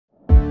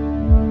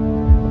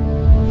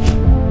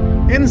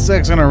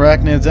Insects and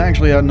arachnids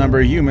actually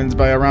outnumber humans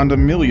by around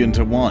 1,000,000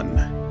 to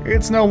 1.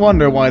 It's no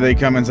wonder why they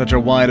come in such a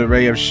wide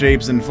array of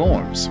shapes and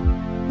forms.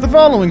 The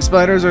following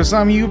spiders are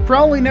some you've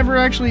probably never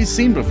actually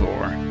seen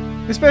before.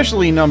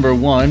 Especially number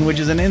 1, which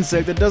is an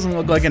insect that doesn't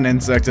look like an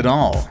insect at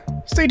all.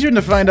 Stay tuned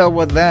to find out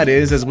what that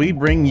is as we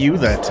bring you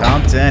the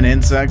top 10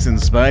 insects and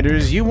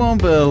spiders you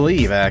won't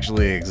believe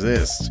actually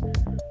exist.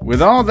 With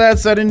all that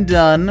said and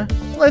done,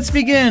 let's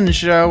begin,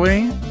 shall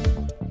we?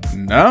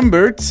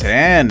 Number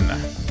 10.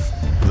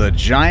 The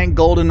giant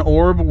golden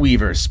orb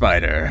weaver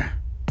spider.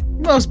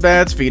 Most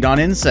bats feed on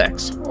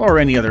insects, or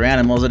any other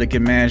animals that it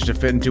can manage to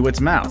fit into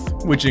its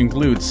mouth, which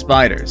includes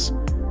spiders.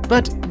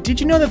 But did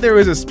you know that there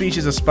is a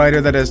species of spider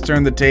that has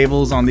turned the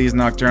tables on these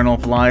nocturnal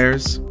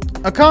flyers?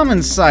 A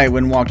common sight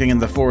when walking in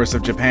the forests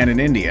of Japan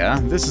and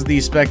India, this is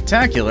the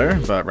spectacular,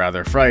 but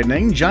rather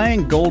frightening,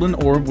 giant golden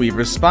orb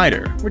weaver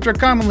spider, which are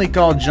commonly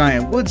called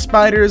giant wood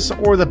spiders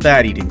or the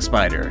bat-eating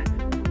spider.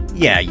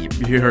 Yeah,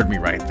 you heard me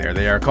right there.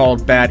 They are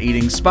called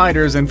bat-eating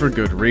spiders, and for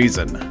good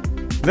reason.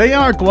 They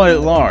are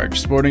quite large,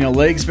 sporting a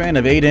leg span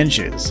of 8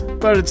 inches,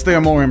 but it's their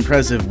more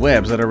impressive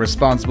webs that are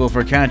responsible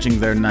for catching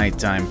their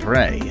nighttime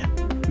prey.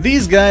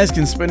 These guys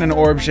can spin an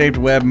orb-shaped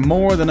web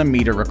more than 1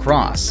 meter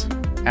across.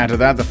 Add to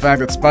that the fact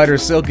that spider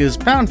silk is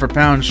pound for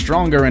pound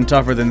stronger and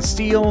tougher than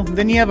steel,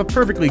 then you have a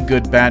perfectly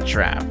good bat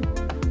trap.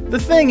 The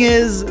thing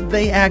is,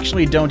 they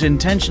actually don't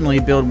intentionally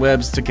build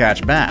webs to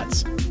catch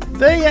bats.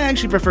 They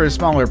actually prefer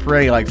smaller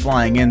prey like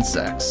flying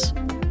insects.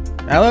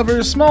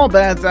 However, small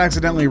bats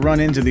accidentally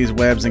run into these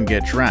webs and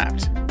get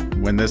trapped.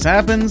 When this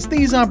happens,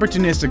 these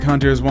opportunistic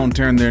hunters won't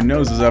turn their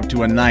noses up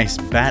to a nice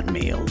bat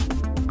meal.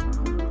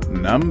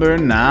 Number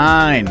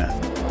 9.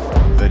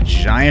 The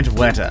giant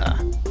WETA.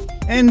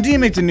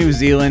 Endemic to New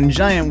Zealand,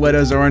 giant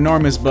WETAs are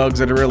enormous bugs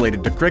that are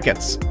related to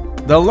crickets.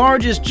 The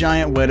largest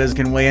giant WETAs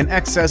can weigh in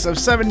excess of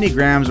 70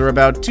 grams or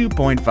about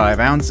 2.5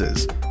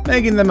 ounces,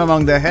 making them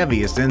among the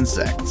heaviest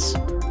insects.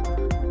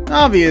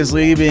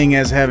 Obviously, being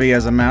as heavy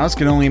as a mouse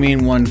can only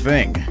mean one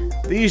thing.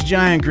 These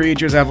giant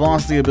creatures have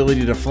lost the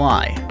ability to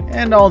fly,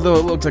 and although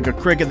it looks like a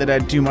cricket that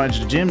had too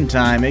much gym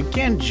time, it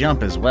can't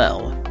jump as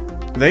well.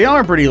 They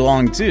are pretty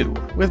long too,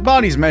 with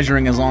bodies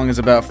measuring as long as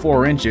about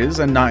 4 inches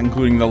and not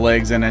including the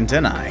legs and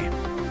antennae.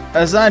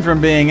 Aside from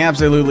being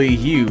absolutely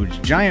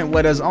huge, giant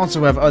WETAs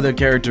also have other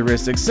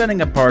characteristics setting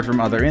apart from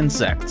other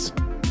insects.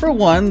 For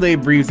one, they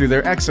breathe through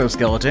their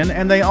exoskeleton,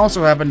 and they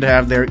also happen to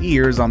have their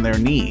ears on their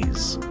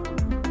knees.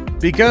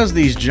 Because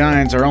these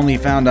giants are only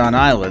found on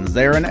islands,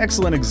 they are an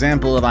excellent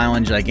example of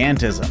island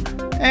gigantism.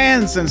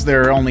 And since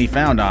they're only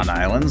found on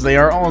islands, they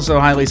are also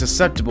highly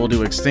susceptible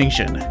to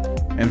extinction.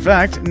 In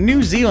fact,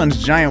 New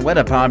Zealand's giant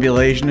WETA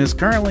population is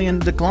currently in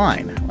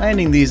decline,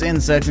 landing these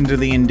insects into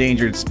the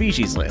endangered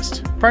species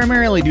list,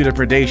 primarily due to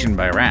predation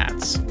by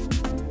rats.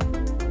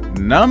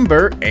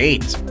 Number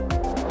 8.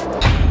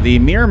 The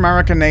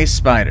MYRMARACHNE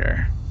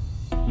spider.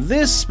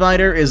 This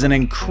spider is an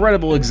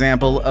incredible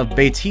example of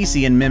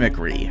Batesian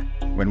mimicry,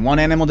 when one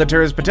animal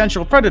deters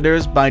potential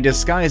predators by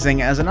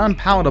disguising as an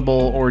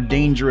unpalatable or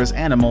dangerous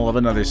animal of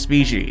another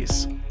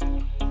species.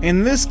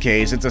 In this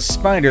case, it's a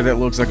spider that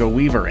looks like a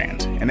weaver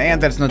ant, an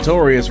ant that's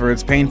notorious for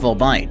its painful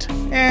bite,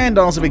 and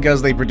also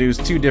because they produce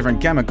 2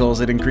 different chemicals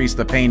that increase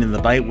the pain in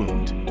the bite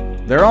wound.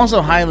 They're also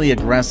highly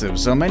aggressive,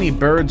 so many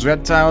birds,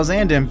 reptiles,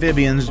 and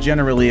amphibians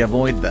generally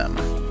avoid them.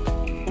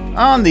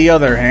 On the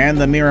other hand,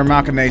 the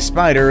MYRMARACHNE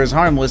spider is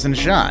harmless and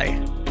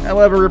shy.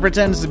 However, it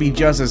pretends to be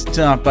just as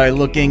tough by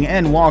looking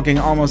and walking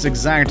almost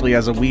exactly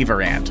as a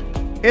weaver ant.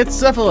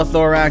 Its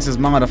cephalothorax is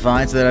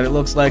modified so that it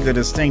looks like the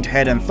distinct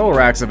head and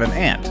thorax of an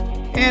ant,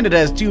 and it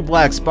has 2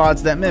 black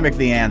spots that mimic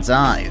the ant's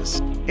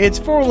eyes. Its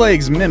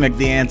forelegs mimic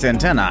the ant's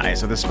antennae,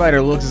 so the spider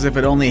looks as if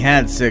it only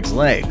had 6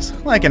 legs,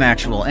 like an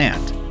actual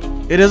ant.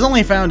 It is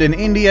only found in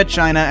India,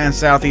 China, and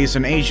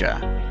Southeastern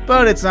Asia,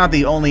 but it's not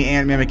the only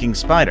ant-mimicking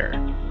spider.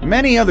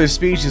 Many other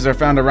species are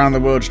found around the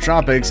world's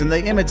tropics, and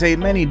they imitate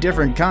many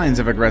different kinds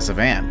of aggressive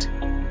ant.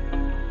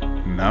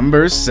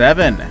 Number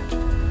 7.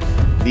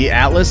 The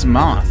Atlas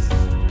moth.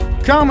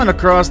 Common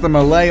across the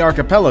Malay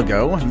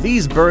archipelago,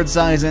 these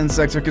bird-sized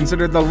insects are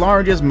considered the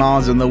largest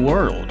moths in the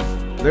world.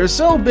 They're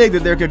so big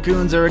that their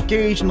cocoons are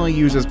occasionally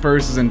used as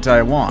purses in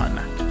Taiwan.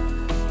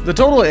 The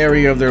total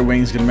area of their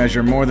wings can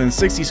measure more than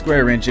 60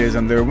 square inches,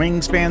 and their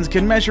wingspans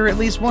can measure at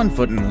least 1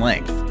 foot in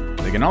length.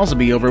 They can also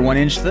be over 1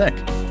 inch thick.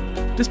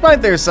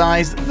 Despite their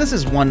size, this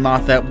is one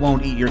moth that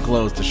won't eat your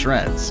clothes to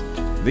shreds.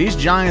 These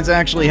giants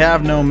actually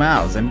have no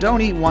mouths and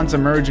don't eat once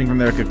emerging from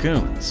their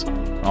cocoons.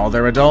 All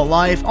their adult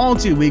life, all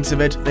 2 weeks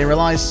of it, they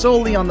rely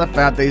solely on the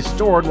fat they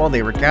stored while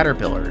they were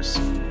caterpillars.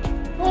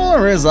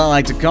 Or as I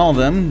like to call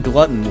them,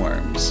 glutton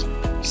worms.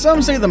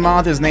 Some say the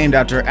moth is named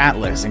after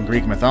Atlas in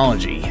Greek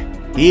mythology.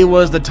 He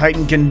was the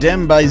titan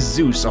condemned by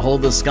Zeus to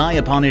hold the sky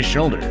upon his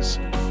shoulders.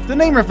 The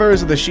name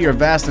refers to the sheer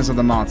vastness of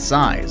the moth's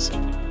size.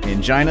 In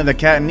China, the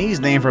Cantonese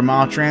name for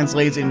moth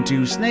translates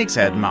into snake's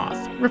head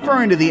moth,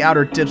 referring to the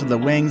outer tips of the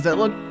wings that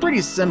look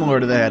pretty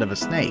similar to the head of a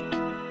snake.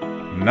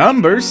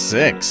 Number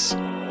 6.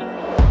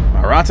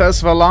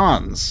 MARATUS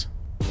volans.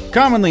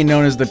 Commonly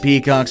known as the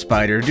peacock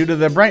spider due to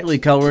the brightly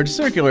colored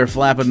circular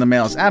flap in the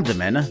male's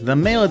abdomen, the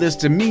male of this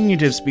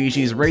diminutive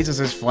species raises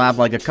his flap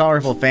like a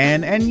colorful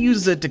fan and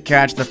uses it to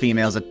catch the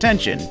female's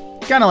attention,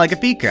 kinda like a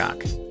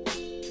peacock.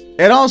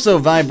 It also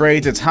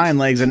vibrates its hind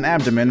legs and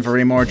abdomen for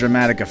a more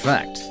dramatic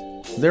effect.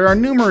 There are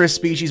numerous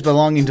species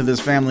belonging to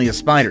this family of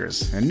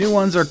spiders, and new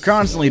ones are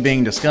constantly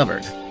being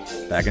discovered.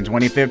 Back in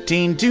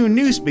 2015, 2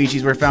 new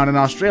species were found in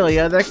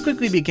Australia that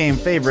quickly became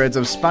favorites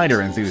of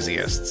spider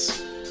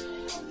enthusiasts.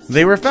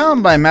 They were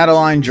found by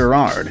Madeline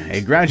Gerard, a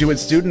graduate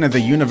student at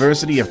the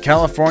University of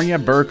California,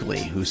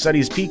 Berkeley, who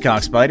studies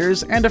peacock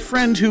spiders, and a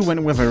friend who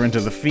went with her into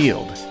the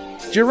field.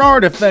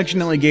 Gerard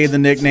affectionately gave the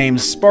nickname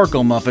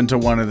Sparkle Muffin to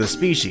one of the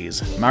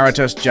species,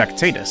 MARATUS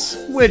jactatus,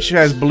 which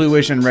has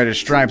bluish and reddish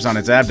stripes on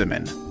its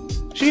abdomen.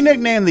 She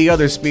nicknamed the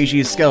other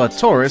species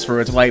Skeletoris for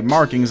its white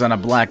markings on a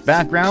black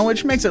background,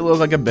 which makes it look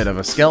like a bit of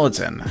a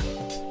skeleton.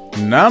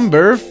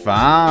 Number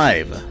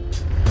 5.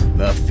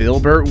 The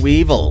Filbert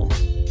Weevil.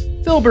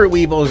 Filbert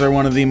weevils are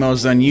one of the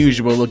most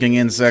unusual looking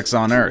insects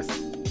on Earth.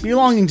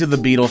 Belonging to the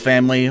beetle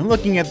family,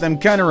 looking at them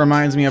kinda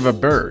reminds me of a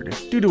bird,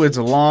 due to its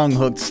long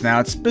hooked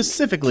snout,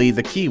 specifically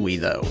the kiwi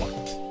though.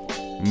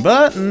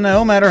 But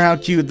no matter how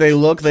cute they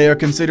look, they are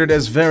considered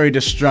as very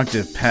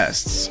destructive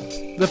pests.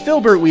 The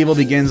filbert weevil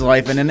begins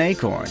life in an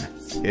acorn.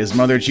 His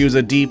mother chews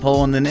a deep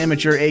hole in an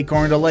immature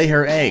acorn to lay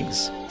her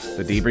eggs.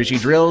 The deeper she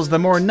drills, the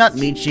more nut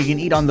meat she can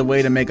eat on the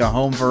way to make a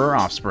home for her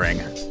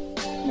offspring.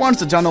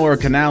 Once the tunnel or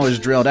canal is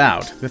drilled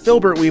out, the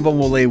filbert weevil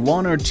will lay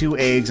 1 or 2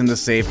 eggs in the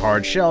safe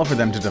hard shell for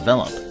them to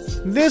develop.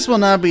 This will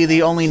not be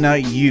the only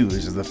nut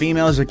used, as the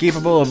females are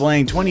capable of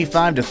laying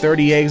 25 to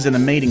 30 eggs in a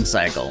mating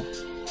cycle.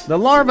 The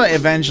larva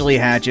eventually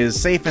hatches,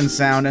 safe and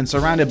sound, and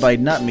surrounded by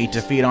nut meat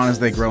to feed on as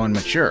they grow and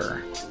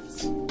mature.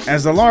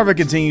 As the larva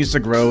continues to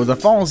grow, the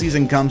fall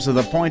season comes to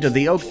the point of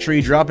the oak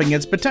tree dropping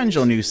its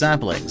potential new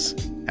saplings.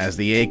 As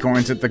the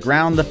acorns hit the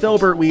ground, the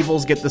filbert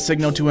weevils get the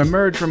signal to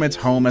emerge from its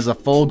home as a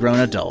full-grown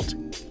adult.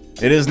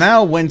 It is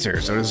now winter,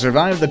 so to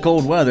survive the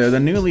cold weather, the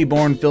newly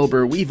born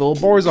filbert weevil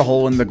bores a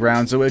hole in the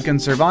ground so it can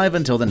survive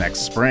until the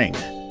next spring.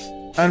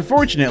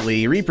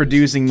 Unfortunately,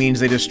 reproducing means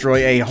they destroy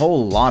a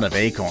whole lot of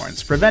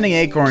acorns, preventing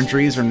acorn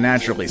trees from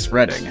naturally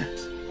spreading.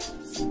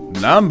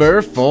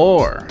 Number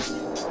 4.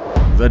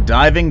 The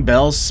diving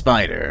bell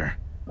spider.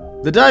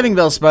 The diving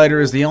bell spider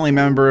is the only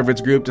member of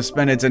its group to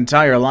spend its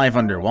entire life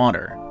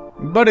underwater.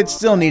 But it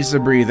still needs to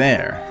breathe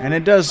air, and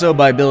it does so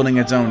by building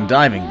its own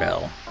diving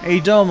bell, a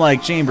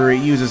dome-like chamber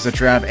it uses to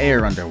trap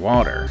air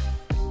underwater.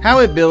 How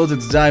it builds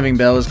its diving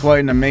bell is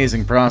quite an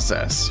amazing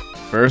process.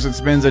 First, it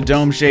spins a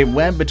dome-shaped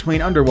web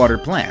between underwater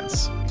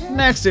plants.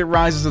 Next, it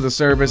rises to the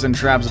surface and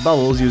traps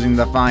bubbles using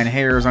the fine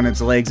hairs on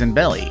its legs and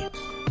belly.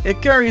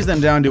 It carries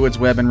them down to its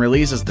web and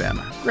releases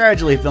them,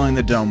 gradually filling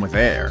the dome with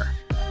air.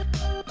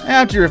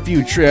 After a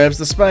few trips,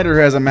 the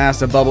spider has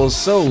amassed a bubble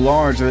so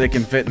large that it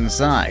can fit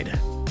inside.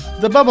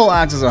 The bubble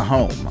acts as a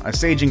home, a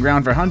staging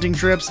ground for hunting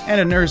trips, and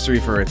a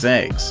nursery for its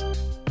eggs.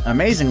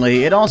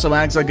 Amazingly, it also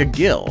acts like a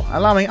gill,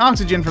 allowing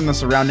oxygen from the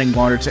surrounding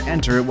water to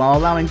enter it while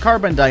allowing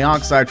carbon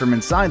dioxide from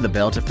inside the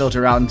bell to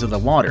filter out into the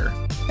water,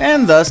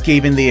 and thus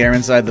keeping the air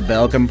inside the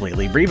bell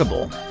completely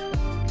breathable.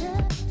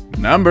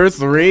 Number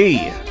 3.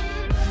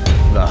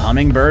 The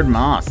hummingbird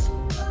moth.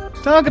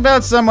 Talk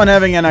about someone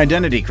having an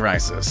identity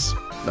crisis.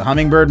 The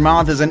hummingbird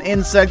moth is an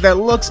insect that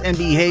looks and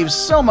behaves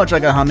so much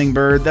like a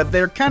hummingbird that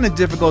they're kinda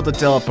difficult to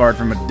tell apart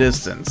from a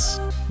distance.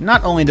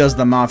 Not only does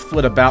the moth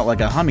flit about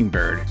like a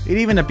hummingbird, it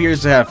even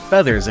appears to have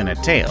feathers in its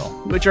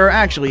tail, which are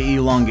actually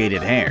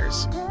elongated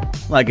hairs.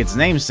 Like its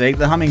namesake,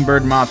 the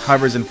hummingbird moth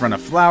hovers in front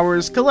of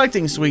flowers,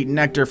 collecting sweet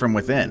nectar from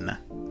within.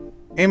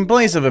 In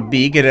place of a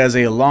beak, it has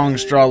a long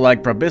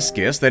straw-like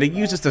proboscis that it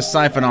uses to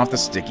siphon off the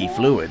sticky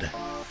fluid.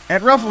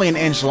 At roughly an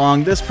inch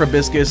long, this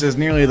proboscis is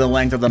nearly the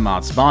length of the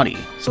moth's body,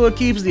 so it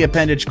keeps the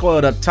appendage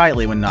coiled up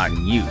tightly when not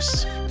in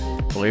use.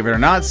 Believe it or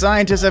not,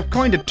 scientists have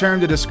coined a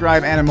term to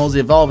describe animals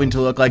evolving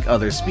to look like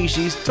other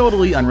species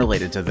totally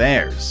unrelated to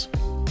theirs.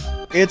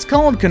 It's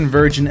called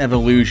convergent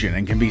evolution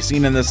and can be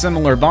seen in the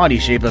similar body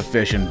shape of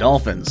fish and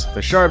dolphins,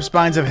 the sharp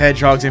spines of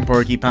hedgehogs and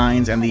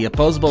porcupines, and the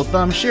opposable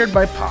thumb shared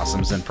by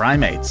possums and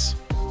primates.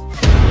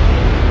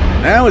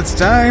 Now it's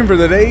time for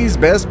the day's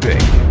best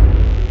pick.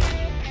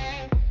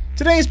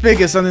 Today's pick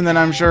is something that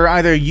I'm sure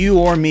either you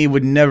or me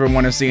would never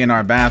want to see in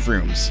our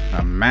bathrooms,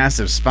 a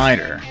massive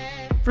spider.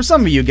 For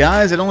some of you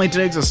guys, it only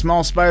takes a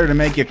small spider to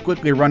make you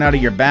quickly run out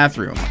of your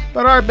bathroom,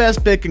 but our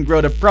best pick can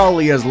grow to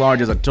probably as large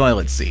as a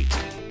toilet seat.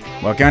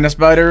 What kind of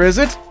spider is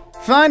it?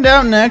 Find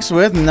out next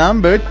with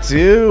number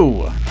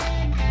 2.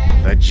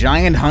 The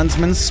giant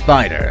huntsman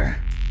spider.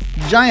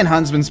 Giant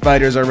huntsman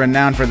spiders are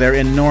renowned for their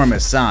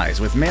enormous size,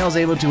 with males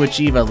able to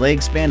achieve a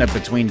leg span of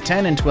between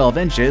 10 and 12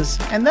 inches,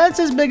 and that's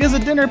as big as a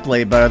dinner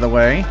plate, by the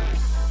way.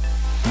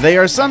 They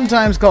are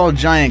sometimes called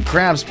giant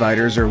crab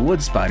spiders or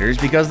wood spiders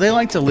because they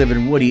like to live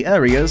in woody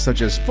areas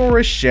such as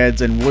forests,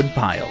 sheds, and wood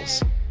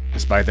piles.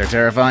 Despite their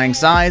terrifying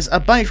size, a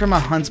bite from a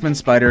huntsman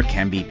spider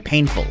can be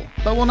painful,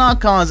 but will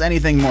not cause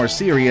anything more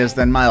serious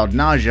than mild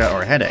nausea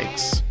or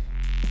headaches.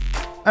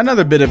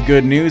 Another bit of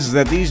good news is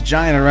that these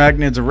giant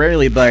arachnids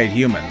rarely bite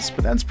humans,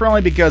 but that's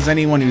probably because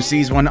anyone who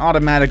sees one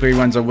automatically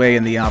runs away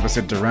in the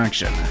opposite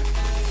direction.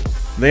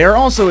 They are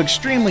also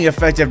extremely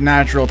effective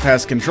natural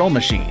pest control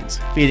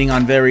machines, feeding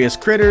on various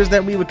critters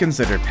that we would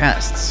consider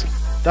pests.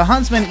 The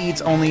huntsman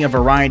eats only a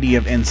variety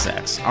of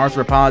insects,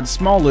 arthropods,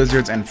 small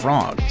lizards, and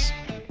frogs.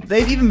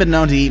 They've even been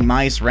known to eat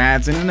mice,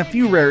 rats, and in a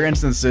few rare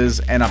instances,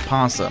 an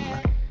opossum.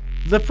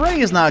 The prey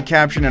is not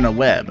captured in a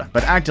web,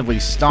 but actively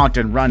stalked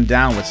and run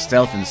down with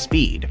stealth and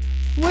speed,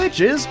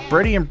 which is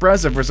pretty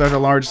impressive for such a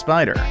large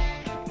spider,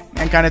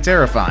 and kinda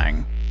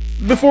terrifying.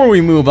 Before we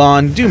move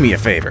on, do me a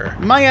favor.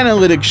 My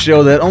analytics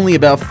show that only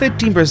about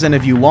 15%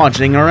 of you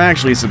watching are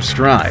actually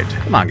subscribed.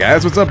 Come on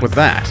guys, what's up with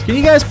that? Can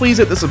you guys please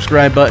hit the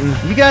subscribe button?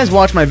 You guys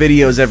watch my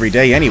videos every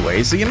day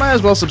anyway, so you might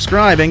as well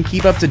subscribe and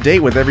keep up to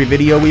date with every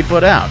video we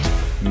put out.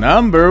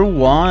 Number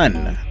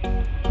 1.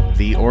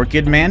 The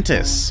orchid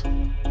mantis.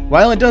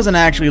 While it doesn't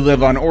actually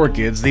live on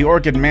orchids, the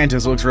orchid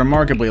mantis looks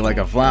remarkably like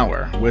a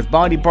flower, with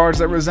body parts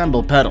that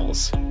resemble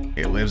petals.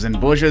 It lives in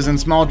bushes and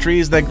small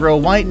trees that grow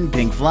white and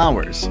pink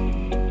flowers.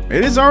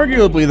 It is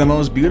arguably the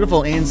most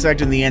beautiful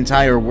insect in the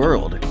entire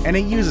world, and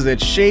it uses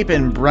its shape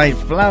and bright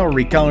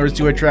flowery colors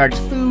to attract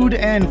food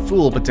and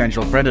fool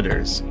potential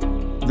predators.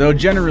 Though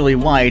generally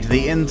white,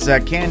 the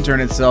insect can turn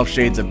itself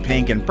shades of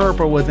pink and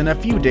purple within a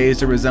few days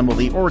to resemble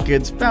the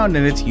orchids found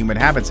in its humid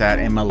habitat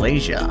in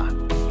Malaysia.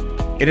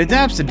 It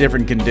adapts to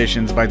different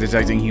conditions by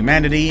detecting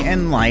humidity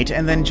and light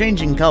and then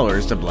changing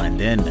colors to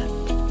blend in.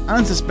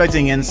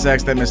 Unsuspecting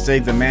insects that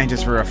mistake the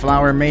mantis for a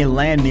flower may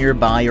land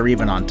nearby or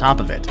even on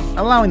top of it,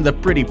 allowing the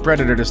pretty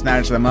predator to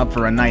snatch them up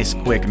for a nice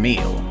quick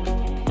meal.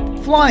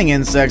 Flying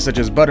insects such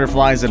as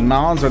butterflies and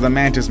moths are the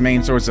mantis'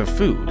 main source of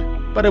food,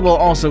 but it will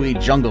also eat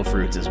jungle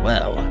fruits as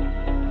well.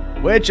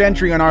 Which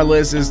entry on our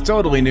list is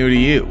totally new to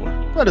you?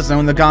 Let us know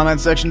in the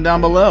comments section down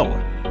below.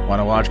 Want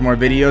to watch more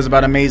videos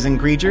about amazing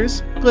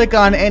creatures? Click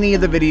on any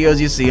of the videos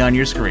you see on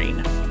your screen.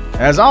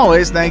 As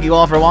always, thank you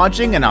all for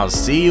watching, and I'll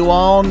see you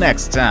all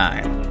next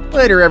time.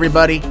 Later,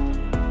 everybody.